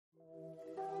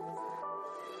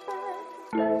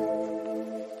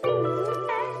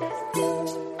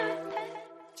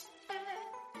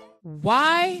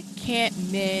Why can't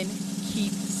men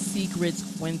keep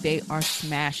secrets when they are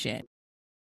smashing?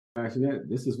 Actually,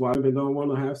 this is why women don't want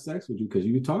to have sex with you, because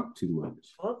you talk too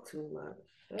much. Talk too much.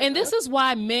 And this is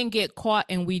why men get caught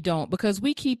and we don't, because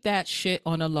we keep that shit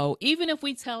on the low. Even if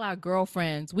we tell our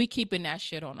girlfriends, we keeping that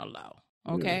shit on the low.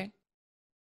 Okay? Yeah.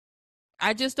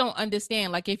 I just don't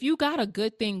understand. Like, if you got a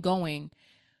good thing going,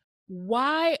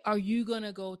 why are you going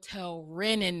to go tell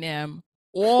Ren and them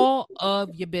all of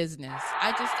your business?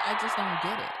 I just don't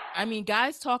get it. I mean,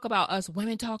 guys talk about us,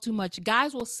 women talk too much.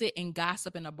 Guys will sit and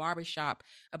gossip in a barbershop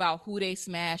about who they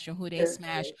smash and who they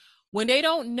smash. When they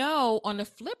don't know, on the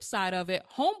flip side of it,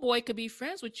 homeboy could be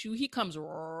friends with you. He comes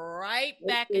right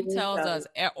back and tells us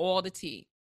all the tea.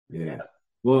 Yeah.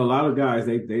 Well, a lot of guys,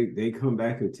 they come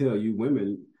back and tell you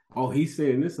women, oh, he's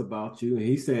saying this about you and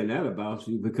he's saying that about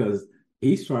you because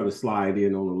he's trying to slide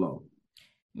in on the low.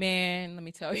 Man, let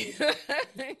me tell you.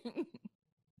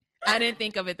 I didn't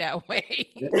think of it that way.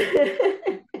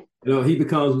 You know, he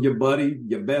becomes your buddy,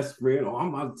 your best friend. Oh,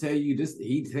 I'm about to tell you this.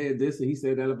 He said this and he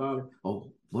said that about it.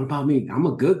 Oh, what about me? I'm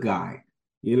a good guy.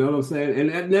 You know what I'm saying?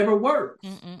 And that never works.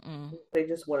 They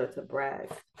just wanted to brag.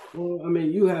 Well, I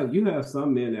mean, you have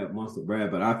some men that wants to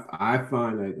brag, but I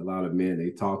find like a lot of men,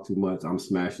 they talk too much. I'm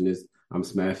smashing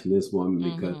this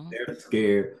woman because they're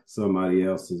scared somebody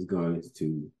else is going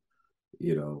to,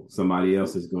 somebody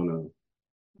else is going to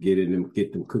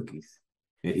get them cookies.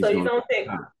 And so you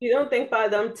don't think by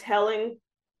them telling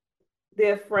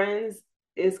their friends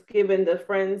is giving the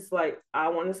friends like, I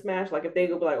want to smash, like if they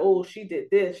go be like, oh, she did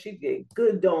this, she did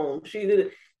good dome, she did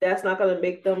it, that's not gonna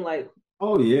make them like,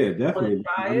 oh yeah, definitely.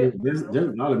 I mean, there's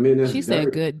a lot of men that she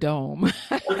said good dome.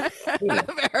 I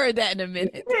haven't heard that in a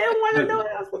minute. I didn't want to know what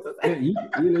I was supposed to say.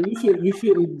 You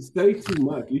shouldn't say too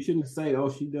much. You shouldn't say, oh,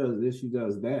 she does this, she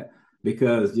does that.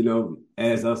 Because,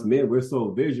 as us men, we're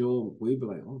so visual, we'd be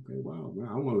like, okay, wow, man,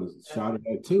 I want to shout at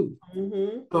that too.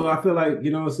 So I feel like,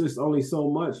 it's just only so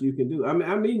much you can do. I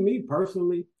mean, me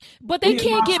personally. But they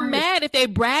can't get mad if they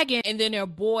bragging and then their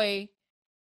boy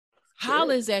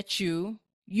hollers at you.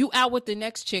 You out with the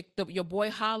next chick, your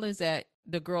boy hollers at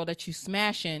the girl that you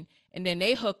smashing, and then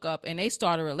they hook up and they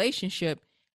start a relationship.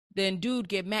 Then dude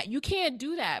get mad. You can't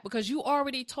do that because you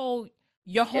already told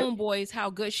your homeboys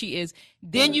how good she is.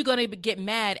 Then you're going to get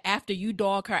mad after you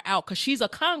dog her out because she's a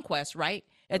conquest, right?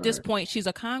 At this point, she's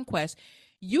a conquest.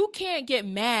 You can't get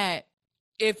mad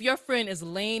if your friend is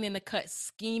laying in the cut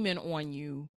scheming on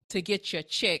you to get your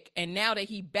chick, and now that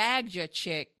he bagged your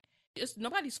chick, it's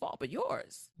nobody's fault but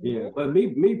yours. Yeah, but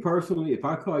me personally, if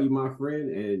I call you my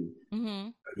friend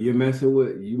and you're messing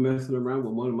around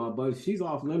with one of my buddies, she's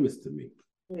off limits to me.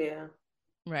 Yeah.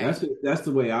 Right. That's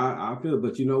the way I feel.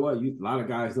 But you know what? A lot of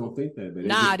guys don't think that.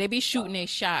 But they be shooting a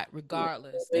shot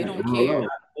regardless. They don't care.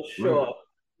 For sure.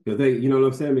 Because they, you know what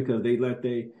I'm saying? Because they let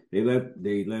they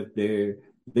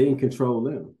control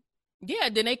them. Yeah,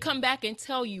 then they come back and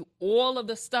tell you all of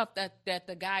the stuff that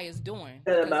the guy is doing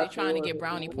because they're trying to get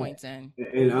brownie points in.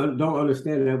 And I don't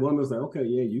understand that woman's like, okay,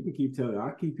 yeah, you can keep telling,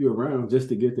 I'll keep you around just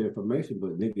to get the information,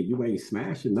 but nigga, you ain't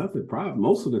smashing nothing. Problem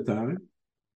most of the time.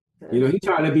 He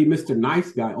trying to be Mr.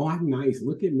 Nice Guy. Oh, I'm nice.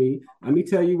 Look at me. Let me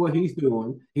tell you what he's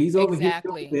doing. He's over here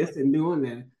doing this and doing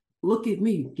that. Look at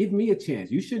me. Give me a chance.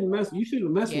 You shouldn't mess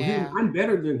with him. I'm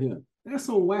better than him. That's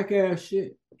some whack ass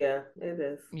shit. Yeah, it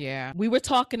is. Yeah. We were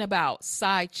talking about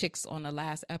side chicks on the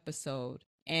last episode,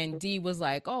 and Dee was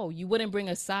like, oh, you wouldn't bring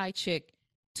a side chick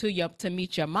to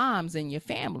meet your moms and your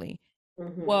family.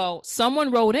 Well, someone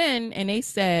wrote in and they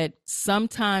said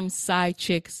sometimes side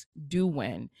chicks do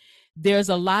win. There's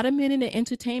a lot of men in the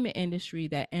entertainment industry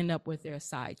that end up with their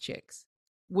side chicks.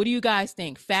 What do you guys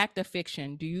think? Fact or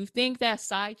fiction? Do you think that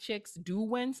side chicks do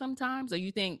win sometimes, or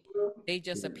you think they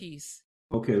just a piece?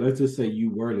 Okay, let's just say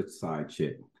you were the side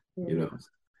chick.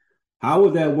 How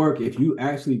would that work if you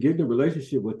actually get in a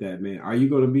relationship with that man? Are you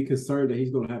going to be concerned that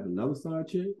he's going to have another side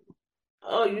chick?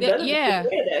 Oh, you better be aware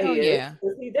that he is. Yeah.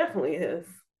 He definitely is.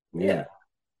 Yeah.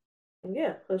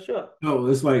 Yeah, for sure. No,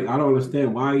 it's like, I don't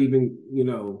understand why even,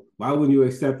 why wouldn't you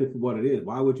accept it for what it is?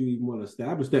 Why would you even want to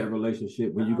establish that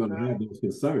relationship when you're going to have those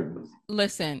concerns?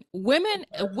 Listen,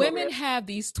 women have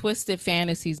these twisted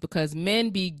fantasies because men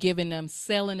be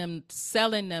selling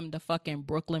them the fucking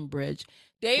Brooklyn Bridge.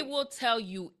 They will tell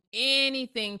you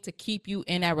anything to keep you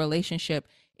in that relationship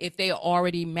if they are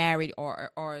already married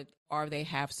or they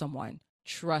have someone.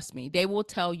 Trust me, they will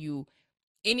tell you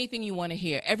anything you want to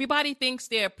hear. Everybody thinks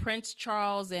they're Prince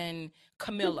Charles and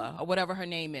Camilla or whatever her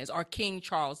name is, or King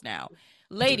Charles now.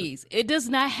 Ladies, it does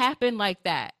not happen like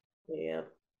that. Yeah.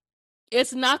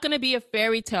 It's not going to be a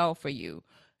fairy tale for you.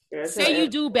 Say you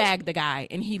do bag the guy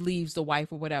and he leaves the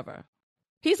wife or whatever.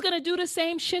 He's going to do the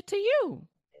same shit to you.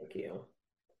 Thank you.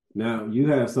 Now you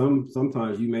have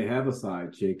sometimes you may have a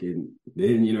side chick and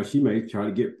then, you know, she may try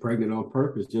to get pregnant on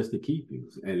purpose just to keep you.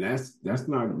 And that's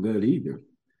not good either.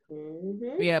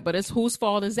 Mm-hmm. Yeah, but it's whose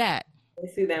fault is that? They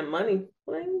see that money.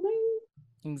 Bling, bling.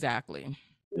 Exactly.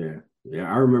 Yeah.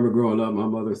 Yeah. I remember growing up, my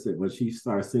mother said when she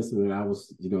started sensing that I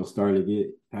was, you know, starting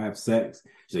to have sex,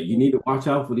 she said, you need to watch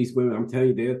out for these women. I'm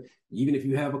telling you, even if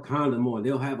you have a condom on,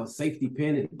 they'll have a safety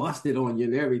pin and bust it on you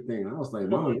and everything. I was like,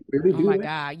 Mom, you really do my that?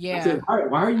 God, yeah. I said,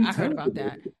 why are you I heard about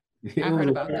that. I heard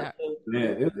about that.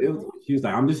 Yeah, she was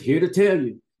like, I'm just here to tell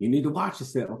you, you need to watch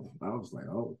yourself. I was like,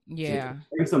 oh, yeah.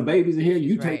 Bring some babies in here,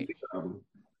 you She's take right. care of them.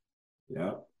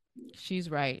 Yeah.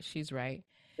 She's right. She's right.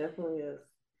 Definitely is.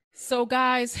 So,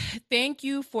 guys, thank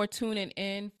you for tuning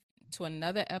in to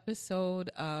another episode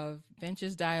of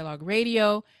Ventures Dialogue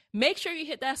Radio. Make sure you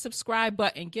hit that subscribe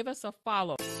button. Give us a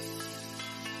follow.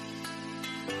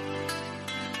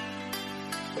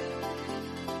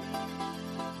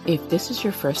 If this is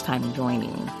your first time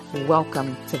joining,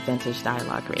 welcome to Vintage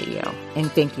Dialogue Radio, and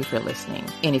thank you for listening.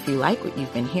 And if you like what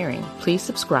you've been hearing, please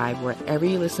subscribe wherever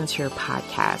you listen to your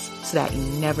podcast so that you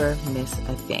never miss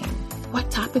a thing. What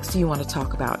topics do you want to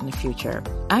talk about in the future?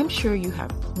 I'm sure you have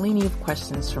plenty of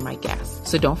questions for my guests,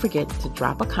 so don't forget to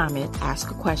drop a comment,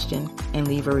 ask a question, and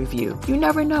leave a review. You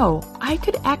never know, I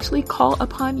could actually call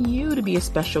upon you to be a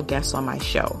special guest on my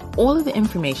show. All of the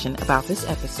information about this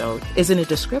episode is in the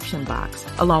description box,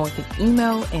 along with an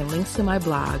email and links to my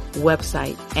blog,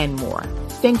 website, and more.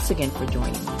 Thanks again for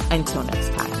joining me. Until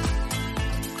next time.